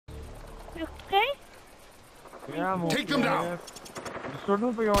okay? Yeah, I'm okay. Take them down. The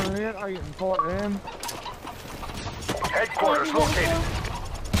students are going here. I can call him. Headquarters located.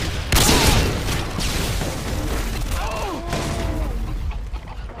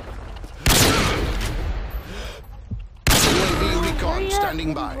 UAV recon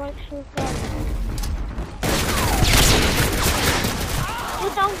standing by.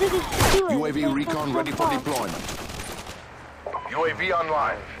 UAV recon ready for deployment. UAV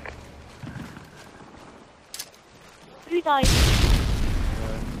online. 3 died.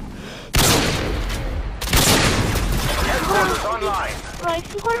 Headquarters online. Right,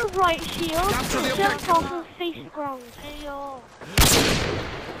 if you got a right shield, Capture the jump objective. off and face the ground. Hey yo.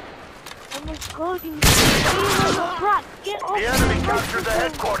 Oh my god, you little brat, get off The enemy captured the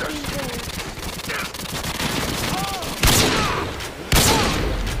headquarters.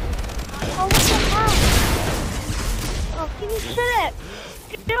 Oh, what the hell? Oh, can you shut it?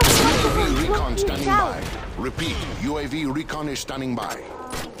 UAV recon standing by. Repeat, UAV recon is standing by.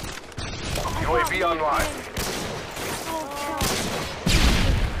 UAV online.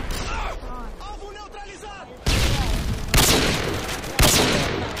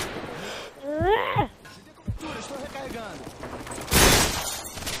 Estou recarregando.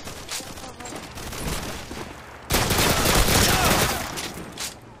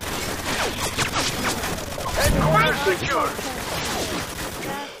 Headquarters secured.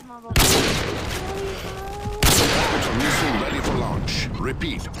 Predator missile ready for launch.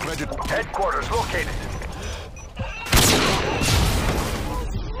 Repeat, Predator. Headquarters located.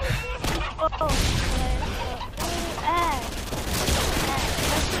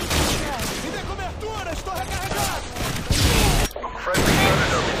 Me dê cobertura, estou recarregando. Friendly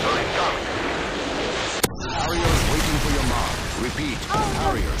Predator missile incoming. Harriers waiting for your mark. Repeat,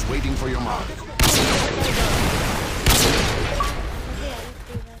 Harriers waiting for your mark.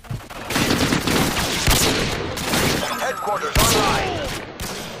 Headquarters online.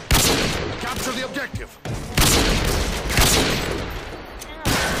 Capture the objective.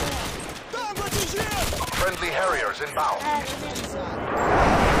 Tango atingido. Friendly Harriers inbound.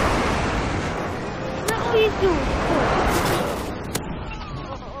 What are you doing?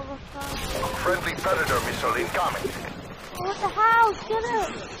 Friendly Predator missile incoming. What the hell? Get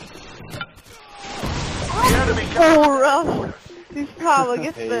it! The enemy captured. Ora! Fy fan vad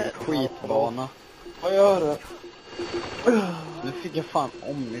gött det. Skitbana. Vad gör du? Nu fick jag fan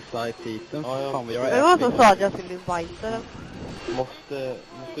omnisite-titeln. Ja, fan vad jag Det var som sa att jag skulle invita den. Måste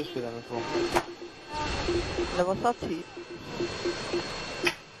du spela den så? Det var så typ.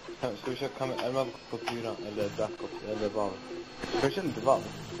 Ska vi köra kamerad på 4 eller Black Ops eller Valve? Kanske inte Valve.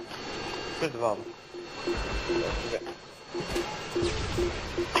 Ska inte Valve. Okej.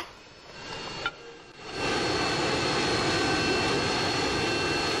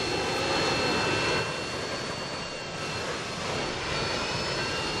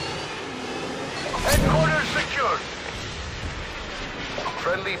 Headquarters secured.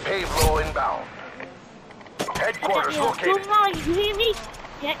 Friendly payload inbound. Headquarters located. Come on, you hear me?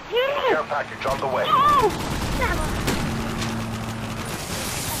 Get here! Care package on the way. Oh!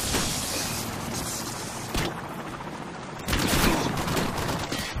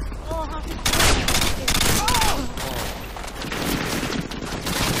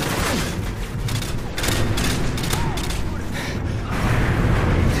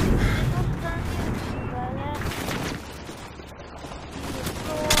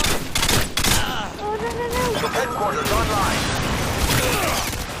 Headquarters online.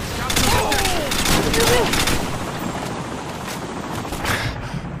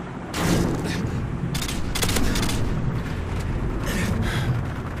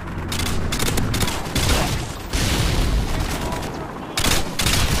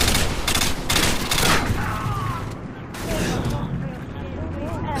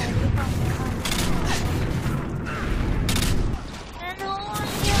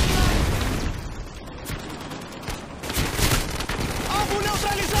 Alvo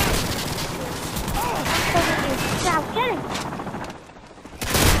neutralizado. Now, get him!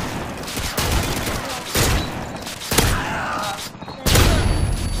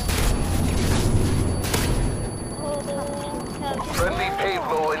 Friendly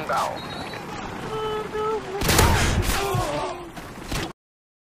payload inbound.